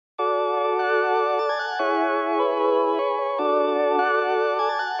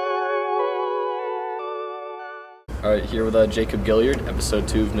All right, here with Jacob Gilliard, episode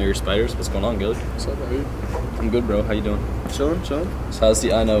 2 of Know Your Spiders. What's going on, Gilliard? What's up, dude? I'm good, bro. How you doing? Chilling. So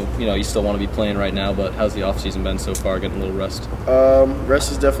I know you still want to be playing right now, but how's the off season been so far? Getting a little rest?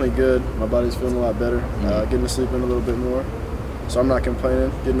 Rest is definitely good. My body's feeling a lot better. Getting to sleep in a little bit more. So I'm not complaining.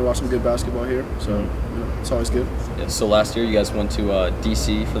 Getting to watch some good basketball here. So it's always good. Yeah. So last year you guys went to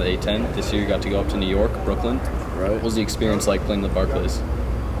D.C. for the A-10. This year you got to go up to New York, Brooklyn. Right. What was the experience like playing the Barclays?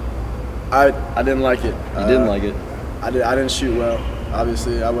 I didn't like it. You didn't like it? I didn't shoot well.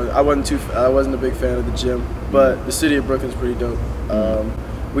 Obviously, I wasn't a big fan of the gym, but the city of Brooklyn's pretty dope.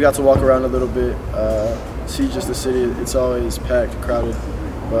 We got to walk around a little bit, see just the city. It's always packed, crowded,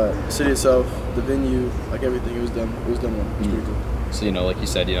 but the city itself, the venue, like everything, it was done well. It was pretty cool. So like you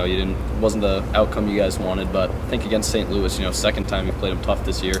said, wasn't the outcome you guys wanted, but I think against St. Louis, second time you played them tough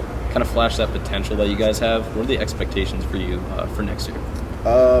this year, kind of flashed that potential that you guys have. What are the expectations for you for next year?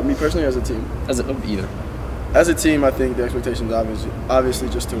 Me personally, as a team. Either. As a team, I think the expectations obviously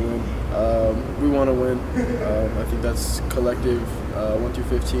just to win. We want to win. I think that's collective, 1 through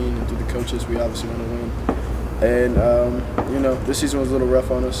 15, and through the coaches, we obviously want to win. And this season was a little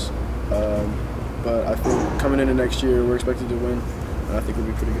rough on us, but I think coming into next year, we're expected to win, and I think we'll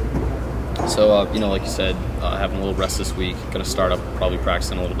be pretty good. So, like you said, having a little rest this week, going to start up probably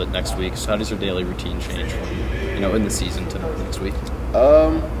practicing a little bit next week. So how does your daily routine change from, in the season to next week?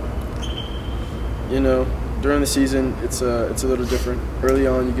 During the season, it's a little different. Early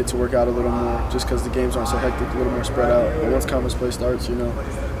on, you get to work out a little more just because the games aren't so hectic, a little more spread out. But once conference play starts,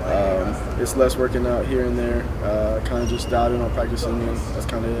 it's less working out here and there, kind of just dialed in on practicing, and that's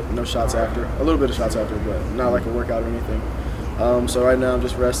kind of it. No shots after. A little bit of shots after, but not like a workout or anything. So right now I'm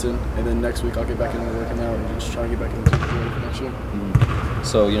just resting, and then next week I'll get back into working out and just try to get back into the for next year.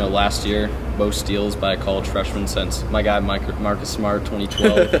 So, last year, most steals by a college freshman since my guy Marcus Smart,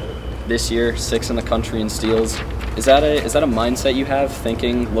 2012. This year, 6th in the country in steals. Is that a mindset you have,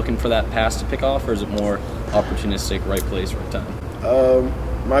 looking for that pass to pick off, or is it more opportunistic, right place, right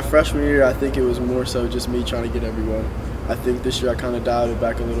time? My freshman year, I think it was more so just me trying to get everyone. I think this year I kind of dialed it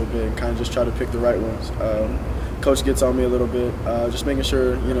back a little bit and kind of just try to pick the right ones. Coach gets on me a little bit, just making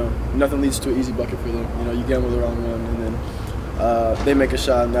sure, nothing leads to an easy bucket for them. You gamble the wrong one, and then they make a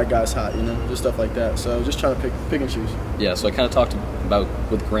shot and that guy's hot, just stuff like that. So just trying to pick and choose. Yeah, so I kind of talked about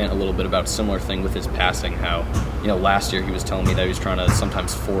with Grant a little bit about a similar thing with his passing, how, last year he was telling me that he was trying to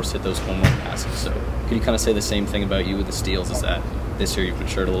sometimes force hit those home run passes. So could you kind of say the same thing about you with the steals, is that this year you've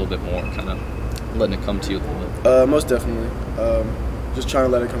matured a little bit more, kind of letting it come to you a little bit? Most definitely. Just trying to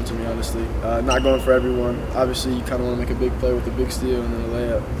let it come to me, honestly. Not going for everyone. Obviously, you kind of want to make a big play with a big steal and then a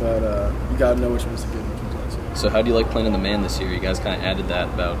layup, but you got to know which ones to get. So how do you like playing in the man this year? You guys kind of added that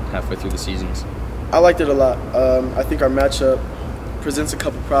about halfway through the seasons. I liked it a lot. I think our matchup presents a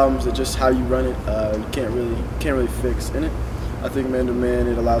couple problems that just how you run it, you can't really fix in it. I think man-to-man,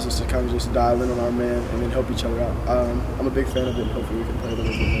 it allows us to kind of just dial in on our man and then help each other out. I'm a big fan of it, and hopefully we can play a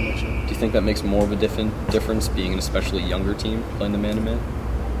little bit more next year. Do you think that makes more of a difference being an especially younger team playing the man-to-man?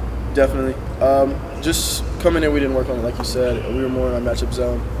 Definitely. Just coming in, we didn't work on it, like you said. We were more in our matchup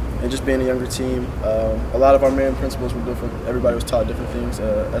zone. And just being a younger team, a lot of our man principles were different. Everybody was taught different things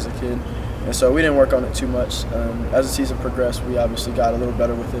as a kid. And so we didn't work on it too much. As the season progressed, we obviously got a little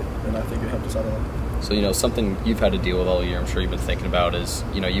better with it, and I think it helped us out a lot. So, something you've had to deal with all year, I'm sure you've been thinking about, is,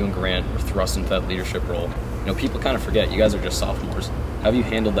 you and Grant were thrust into that leadership role. People kind of forget you guys are just sophomores. How have you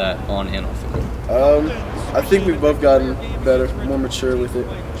handled that on and off the court? I think we've both gotten better, more mature with it.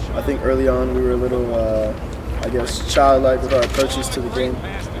 I think early on we were a little, childlike with our approaches to the game,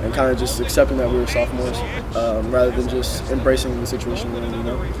 and kind of just accepting that we were sophomores, rather than just embracing the situation we're in,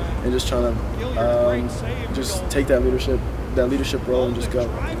 and just trying to just take that leadership role and just go.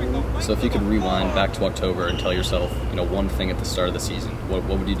 So if you could rewind back to October and tell yourself, one thing at the start of the season, what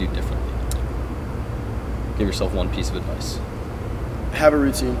would you do differently? Give yourself one piece of advice. Have a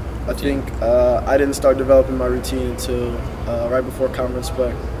routine. I think I didn't start developing my routine until right before conference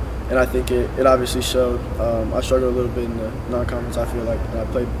play. And I think it obviously showed. I struggled a little bit in the non-conference, I feel like, and I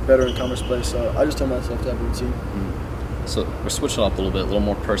played better in conference play. So I just told myself to have a routine. So we're switching up a little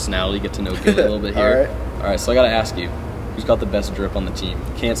more personality, get to know Gilly a little bit here. All right, so I got to ask you, who's got the best drip on the team?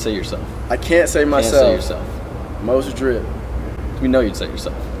 Can't say yourself. I can't say myself. Can't say yourself. Most drip. We know you'd say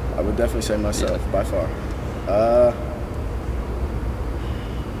yourself. I would definitely say myself, by far.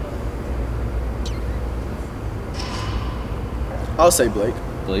 I'll say Blake.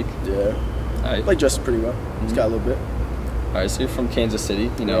 Blake? Yeah. All right. Blake dresses pretty well. He's got a little bit. All right, so you're from Kansas City,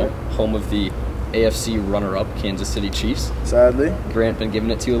 home of the AFC runner-up Kansas City Chiefs. Sadly. Grant been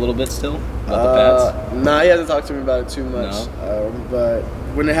giving it to you a little bit still about the Pats? Nah, he hasn't talked to me about it too much. No? But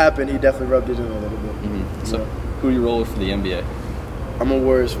when it happened, he definitely rubbed it in a little bit. So Who do you roll with for the NBA? I'm a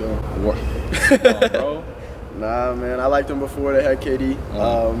Warriors fan. Oh, bro. Nah, man. I liked them before they had KD.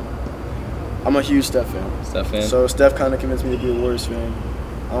 I'm a huge Steph fan. Steph fan? So Steph kind of convinced me to be a Warriors fan.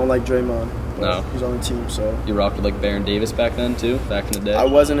 I don't like Draymond. No. He's on the team, so. You rocked with like Baron Davis back then too, back in the day. I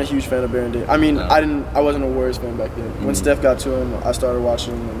wasn't a huge fan of Baron Davis. I mean, No. I wasn't a Warriors fan back then. When Steph got to him, I started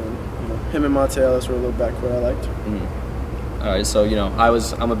watching him, and then him and Monte Ellis were a little backcourt I liked. All right, so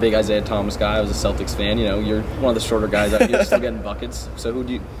I'm a big Isaiah Thomas guy. I was a Celtics fan. You're one of the shorter guys out here, still getting buckets. So who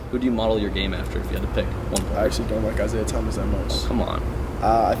do you model your game after if you had to pick one player? I actually don't like Isaiah Thomas that much. Come on.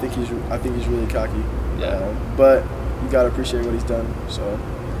 I think he's really cocky. Yeah. But you gotta appreciate what he's done. So,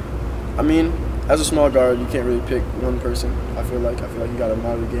 I mean, as a small guard, you can't really pick one person. I feel like you gotta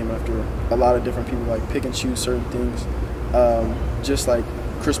model the game after a lot of different people. Like pick and choose certain things. Just like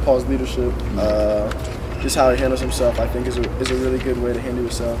Chris Paul's leadership. Just how he handles himself, I think, is a really good way to handle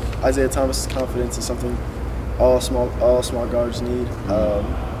yourself. Isaiah Thomas's confidence is something all small guards need.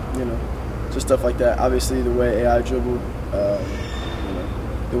 Just stuff like that. Obviously, the way AI dribbled,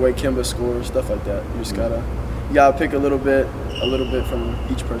 the way Kemba scores, stuff like that. You just gotta pick a little bit from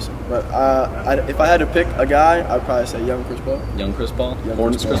each person. But if I had to pick a guy, I'd probably say young Chris Paul. Young Chris Paul?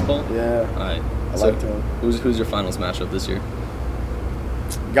 Hornets Chris Paul? Yeah. All right. I liked him. Who's your finals matchup this year?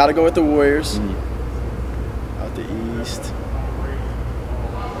 Gotta go with the Warriors. Out the East.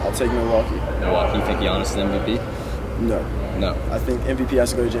 I'll take Milwaukee. Milwaukee. You think Giannis is MVP? No. I think MVP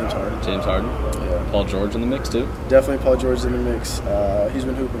has to go to James Harden. James Harden? Yeah. Paul George in the mix too? Definitely Paul George in the mix. He's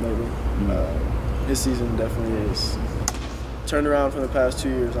been hooping lately. His season definitely is turned around from the past 2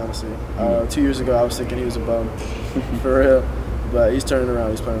 years, honestly. 2 years ago, I was thinking he was a bum, for real. But he's turning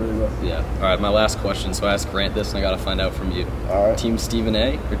around. He's playing really well. Yeah. All right, my last question. So I asked Grant this, and I got to find out from you. All right. Team Stephen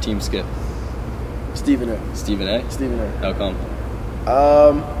A or Team Skip? Stephen A. Stephen A? Stephen A. How come?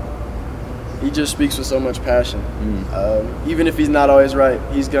 He just speaks with so much passion. Even if he's not always right,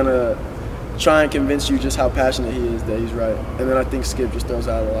 he's going to try and convince you just how passionate he is that he's right. And then I think Skip just throws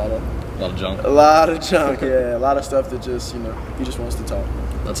out a lot of junk. A lot of junk, yeah. A lot of stuff that just, he just wants to talk.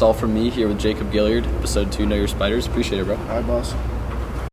 That's all from me here with Jacob Gilliard, episode 2, Know Your Spiders. Appreciate it, bro. All right, boss.